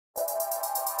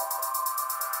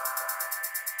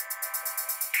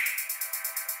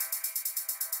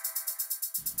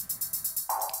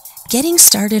Getting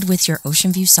started with your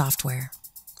OceanView software.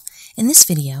 In this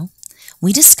video,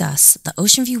 we discuss the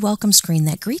OceanView welcome screen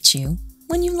that greets you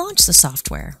when you launch the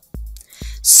software.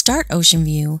 Start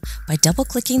OceanView by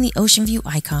double-clicking the OceanView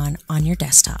icon on your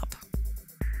desktop.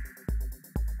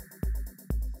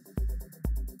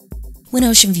 When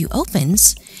OceanView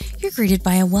opens, you're greeted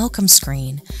by a welcome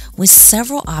screen with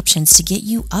several options to get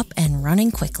you up and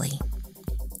running quickly.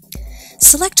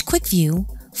 Select Quick View,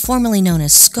 formerly known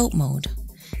as Scope Mode,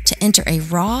 to enter a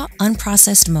raw,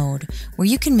 unprocessed mode where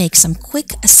you can make some quick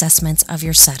assessments of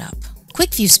your setup.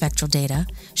 Quick View spectral data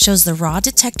shows the raw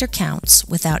detector counts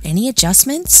without any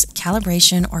adjustments,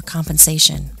 calibration, or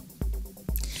compensation.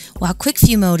 While Quick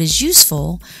View mode is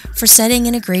useful for setting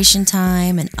integration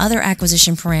time and other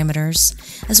acquisition parameters,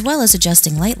 as well as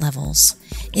adjusting light levels,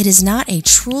 it is not a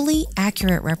truly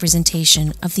accurate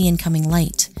representation of the incoming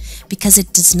light because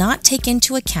it does not take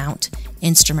into account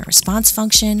instrument response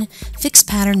function, fixed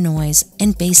pattern noise,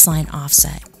 and baseline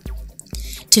offset.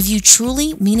 To view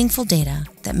truly meaningful data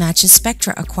that matches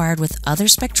spectra acquired with other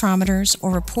spectrometers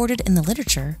or reported in the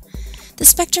literature, the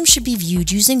spectrum should be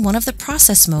viewed using one of the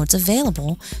process modes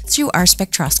available through our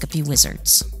spectroscopy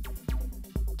wizards.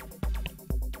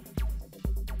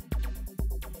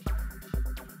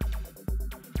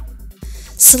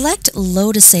 Select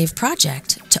Load a Save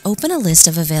Project to open a list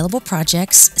of available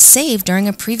projects saved during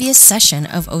a previous session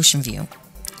of OceanView.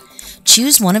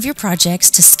 Choose one of your projects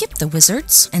to skip the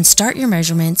wizards and start your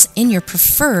measurements in your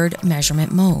preferred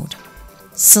measurement mode.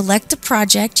 Select the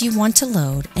project you want to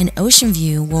load and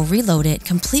OceanView will reload it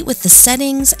complete with the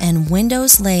settings and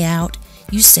Windows layout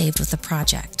you saved with the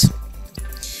project.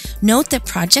 Note that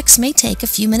projects may take a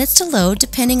few minutes to load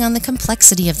depending on the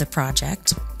complexity of the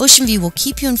project. OceanView will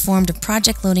keep you informed of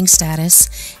project loading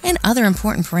status and other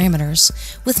important parameters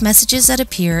with messages that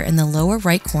appear in the lower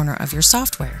right corner of your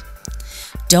software.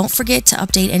 Don't forget to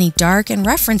update any dark and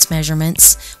reference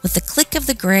measurements with the click of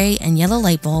the gray and yellow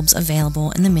light bulbs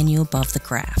available in the menu above the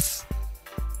graph.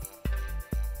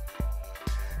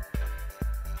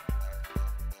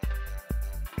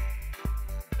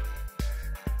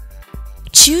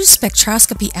 Choose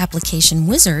Spectroscopy Application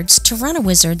Wizards to run a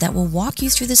wizard that will walk you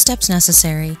through the steps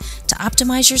necessary to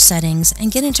optimize your settings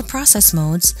and get into process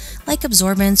modes like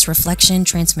absorbance, reflection,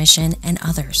 transmission, and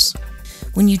others.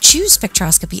 When you choose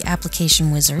Spectroscopy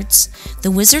Application Wizards, the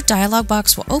wizard dialog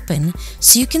box will open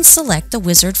so you can select the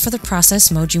wizard for the process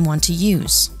mode you want to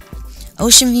use.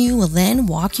 OceanView will then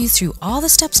walk you through all the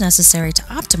steps necessary to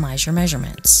optimize your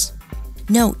measurements.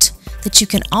 Note that you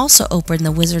can also open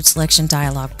the wizard selection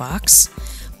dialog box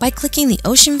by clicking the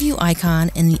OceanView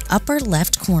icon in the upper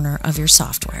left corner of your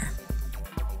software.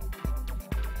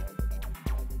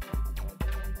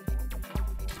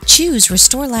 Choose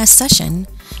Restore Last Session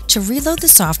to reload the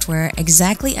software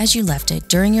exactly as you left it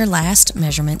during your last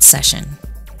measurement session.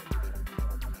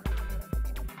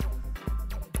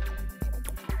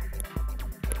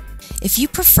 If you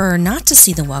prefer not to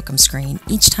see the welcome screen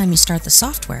each time you start the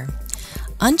software,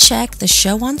 uncheck the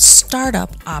Show on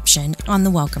Startup option on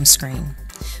the welcome screen.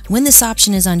 When this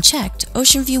option is unchecked,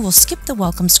 OceanView will skip the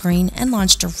welcome screen and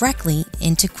launch directly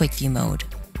into Quick View mode.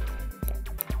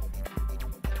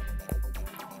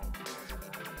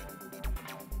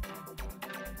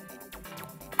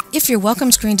 If your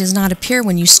welcome screen does not appear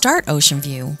when you start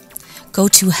OceanView, go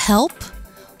to Help,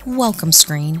 Welcome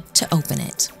Screen to open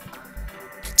it.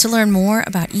 To learn more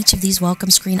about each of these welcome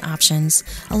screen options,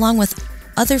 along with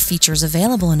other features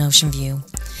available in OceanView,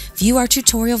 view our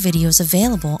tutorial videos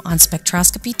available on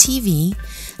Spectroscopy TV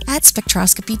at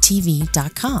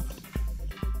spectroscopytv.com.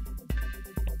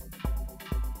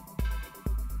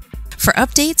 For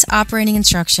updates, operating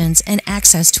instructions, and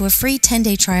access to a free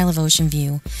 10-day trial of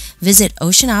OceanView, visit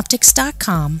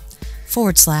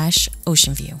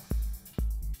oceanoptics.com/OceanView.